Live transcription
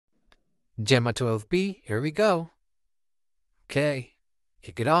Gemma 12b, here we go. Okay,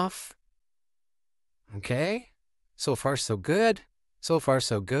 kick it off. Okay, so far so good. So far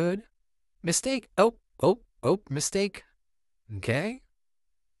so good. Mistake. Oh, mistake. Okay,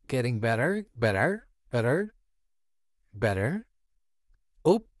 getting better, better, better, better.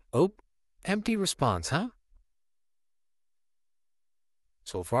 Oh, oh, empty response, huh?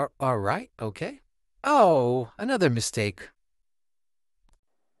 So far, all right, okay. Oh, another mistake.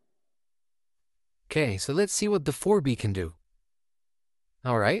 Okay, so let's see what the 4B can do.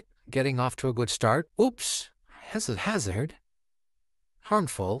 All right, getting off to a good start. Oops, hazard.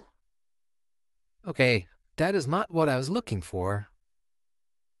 Harmful. Okay, that is not what I was looking for.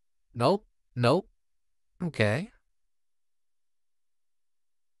 Nope, nope. Okay.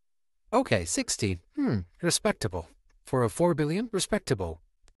 Okay, 60. Respectable. For a 4 billion, respectable.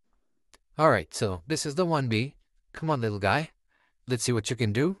 All right, so this is the 1B. Come on, little guy. Let's see what you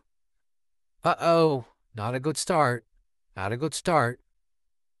can do. Uh-oh, not a good start. Not a good start.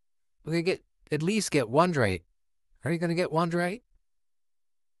 We're gonna at least get one right. Are you gonna get one right?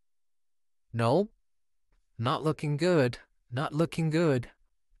 No, not looking good. Not looking good.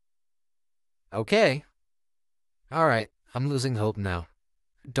 Okay. All right, I'm losing hope now.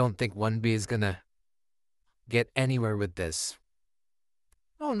 Don't think 1B is gonna get anywhere with this.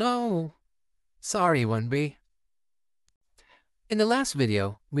 Oh no. Sorry, 1B. In the last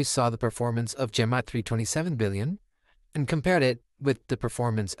video, we saw the performance of Gemma 327 billion and compared it with the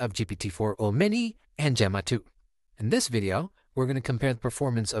performance of GPT-4o Mini and Gemma 2. In this video, we're going to compare the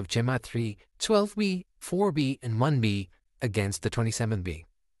performance of Gemma 3 12B, 4B, and 1B against the 27B.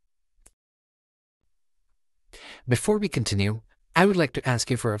 Before we continue, I would like to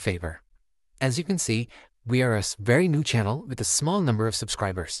ask you for a favor. As you can see, we are a very new channel with a small number of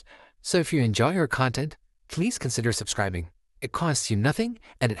subscribers. So if you enjoy our content, please consider subscribing. It costs you nothing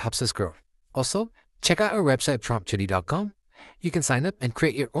and it helps us grow. Also, check out our website promptjudy.com. You can sign up and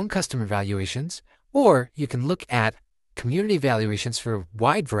create your own custom evaluations, or you can look at community evaluations for a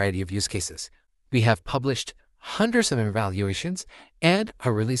wide variety of use cases. We have published hundreds of evaluations and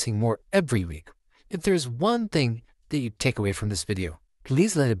are releasing more every week. If there's one thing that you take away from this video,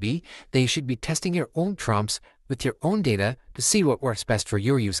 please let it be that you should be testing your own prompts with your own data to see what works best for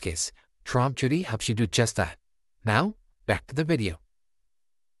your use case. Prompt Judy helps you do just that. Now, back to the video.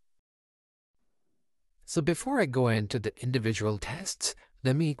 So before I go into the individual tests,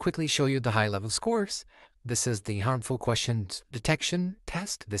 let me quickly show you the high-level scores. This is the harmful questions detection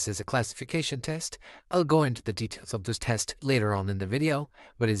test. This is a classification test. I'll go into the details of this test later on in the video,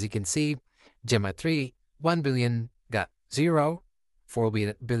 but as you can see, Gemma 3, 1 billion got 0, 4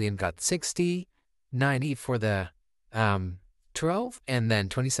 billion got 60, 90 for the 12, and then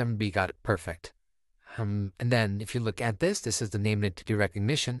 27B got it perfect. And then if you look at this is the name entity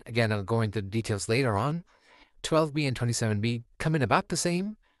recognition. Again, I'll go into the details later on. 12B and 27B come in about the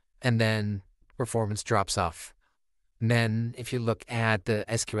same, and then performance drops off. And then if you look at the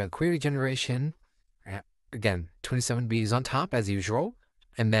SQL Query Generation, again, 27B is on top as usual,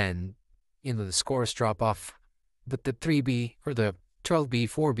 and then the scores drop off with the 3B or the 12B,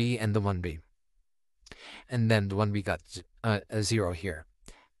 4B, and the 1B. And then the 1B got a 0 here.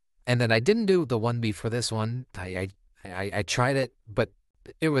 And then I didn't do the 1B for this one. I tried it, but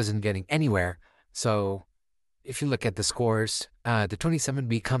it wasn't getting anywhere. So if you look at the scores, the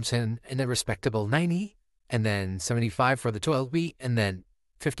 27B comes in a respectable 90, and then 75 for the 12B, and then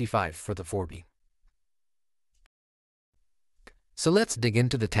 55 for the 4B. So let's dig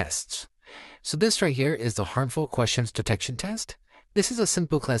into the tests. So this right here is the harmful questions detection test. This is a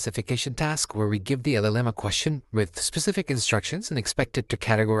simple classification task where we give the LLM a question with specific instructions and expect it to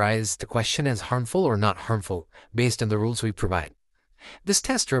categorize the question as harmful or not harmful based on the rules we provide. This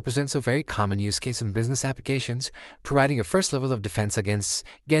test represents a very common use case in business applications, providing a first level of defense against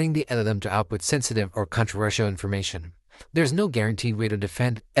getting the LLM to output sensitive or controversial information. There's no guaranteed way to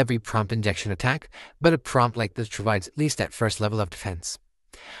defend every prompt injection attack, but a prompt like this provides at least that first level of defense.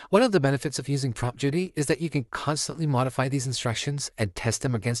 One of the benefits of using Prompt Judy is that you can constantly modify these instructions and test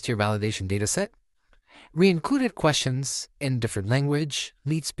them against your validation dataset. We included questions in different language,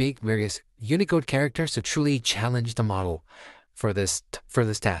 lead speak, various Unicode characters to truly challenge the model for this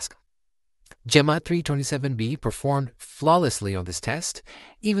task. Gemma 327B performed flawlessly on this test,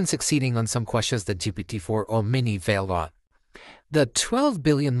 even succeeding on some questions that GPT-4o Mini failed on. The 12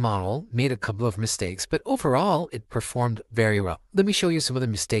 billion model made a couple of mistakes, but overall it performed very well. Let me show you some of the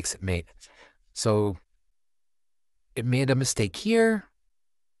mistakes it made. So it made a mistake here,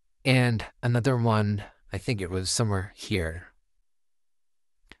 and another one, I think it was somewhere here.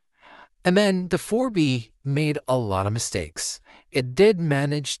 And then the 4B made a lot of mistakes. It did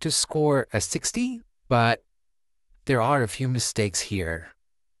manage to score a 60, but there are a few mistakes here,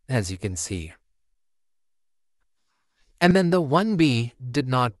 as you can see. And then the 1B did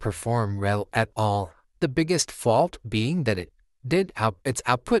not perform well at all. The biggest fault being that its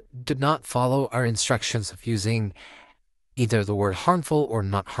output did not follow our instructions of using either the word harmful or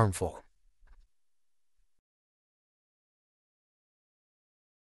not harmful.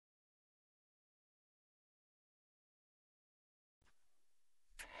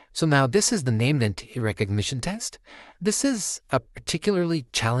 So now this is the named entity recognition test. This is a particularly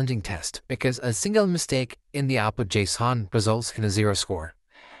challenging test because a single mistake in the output JSON results in a 0 score.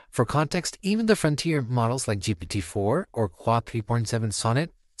 For context, even the frontier models like GPT-4 or Claude 3.7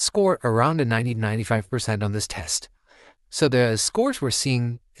 Sonnet score around a 90-95% on this test. So the scores we're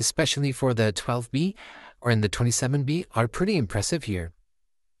seeing, especially for the 12B or in the 27B, are pretty impressive here.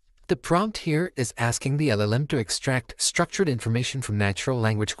 The prompt here is asking the LLM to extract structured information from natural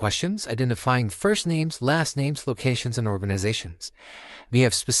language questions, identifying first names, last names, locations, and organizations. We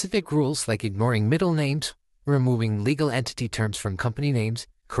have specific rules like ignoring middle names, removing legal entity terms from company names,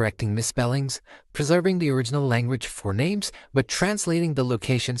 correcting misspellings, preserving the original language for names, but translating the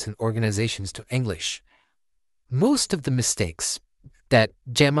locations and organizations to English. Most of the mistakes that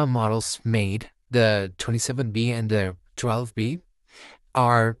Gemma models made, the 27B and the 12B,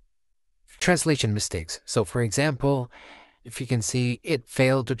 are translation mistakes. So for example, if you can see, it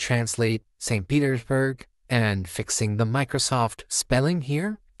failed to translate St. Petersburg and fixing the Microsoft spelling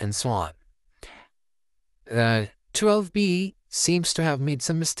here and so on. 12B seems to have made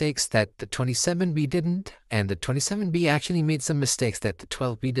some mistakes that the 27B didn't, and the 27B actually made some mistakes that the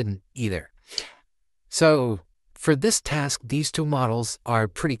 12B didn't either. So for this task, these two models are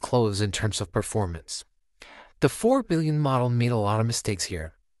pretty close in terms of performance. The 4 billion model made a lot of mistakes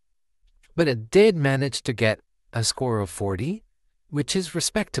here, but it did manage to get a score of 40, which is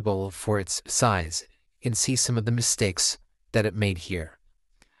respectable for its size. You can see some of the mistakes that it made here.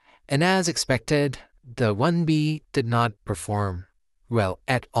 And as expected, the 1B did not perform well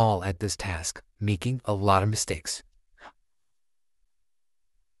at all at this task, making a lot of mistakes.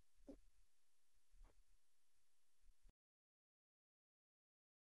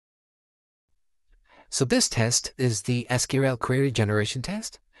 So this test is the SQL Query Generation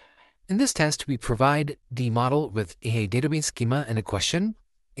test. In this test, we provide the model with a database schema and a question,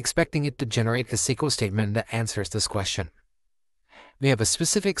 expecting it to generate a SQL statement that answers this question. We have a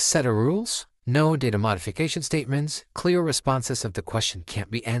specific set of rules, no data modification statements, clear responses if the question can't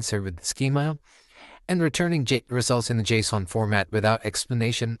be answered with the schema, and returning results in the JSON format without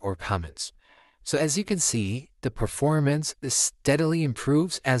explanation or comments. So as you can see, the performance steadily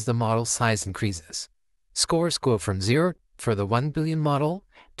improves as the model size increases. Scores go from 0 for the 1 billion model,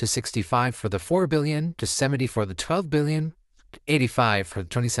 to 65 for the 4 billion, to 70 for the 12 billion, to 85 for the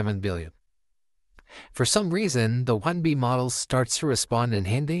 27 billion. For some reason, the 1B model starts to respond in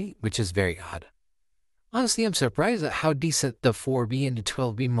Hindi, which is very odd. Honestly, I'm surprised at how decent the 4B and the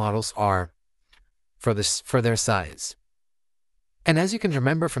 12B models are for their size. And as you can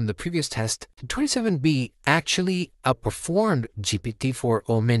remember from the previous test, the 27B actually outperformed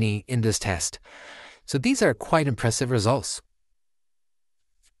GPT-4o Mini in this test. So these are quite impressive results.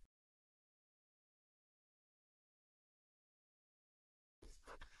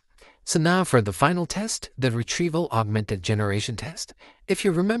 So now for the final test, the Retrieval Augmented Generation test. If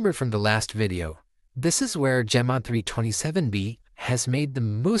you remember from the last video, this is where Gemma 327B has made the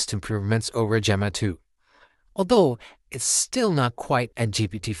most improvements over Gemma 2. Although it's still not quite at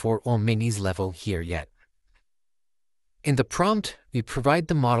GPT-4o Mini's level here yet. In the prompt, we provide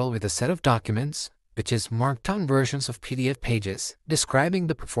the model with a set of documents, which is marked down versions of PDF pages describing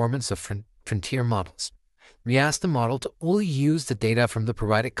the performance of frontier models. We ask the model to only use the data from the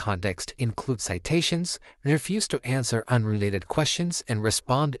provided context, include citations, and refuse to answer unrelated questions and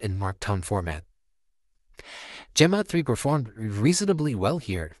respond in markdown format. Gemma 3 performed reasonably well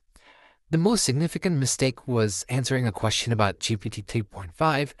here. The most significant mistake was answering a question about GPT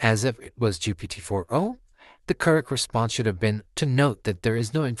 3.5 as if it was GPT-4o. The correct response should have been to note that there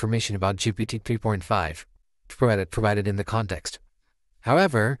is no information about GPT 3.5 provided in the context.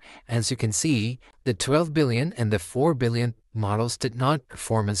 However, as you can see, the 12 billion and the 4 billion models did not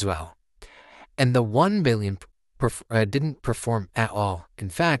perform as well. And the 1 billion didn't perform at all. In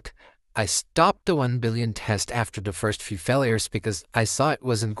fact, I stopped the 1 billion test after the first few failures because I saw it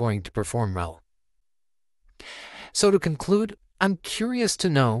wasn't going to perform well. So to conclude, I'm curious to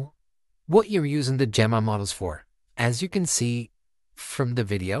know what you're using the Gemma models for. As you can see from the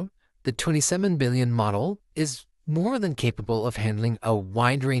video, the 27 billion model is more than capable of handling a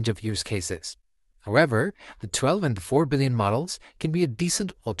wide range of use cases. However, the 12 and the 4 billion models can be a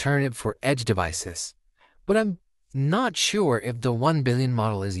decent alternative for edge devices. But I'm not sure if the 1 billion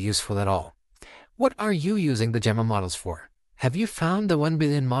model is useful at all. What are you using the Gemma models for? Have you found the 1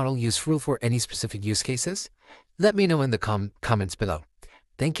 billion model useful for any specific use cases? Let me know in the comments below.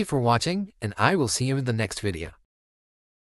 Thank you for watching, and I will see you in the next video.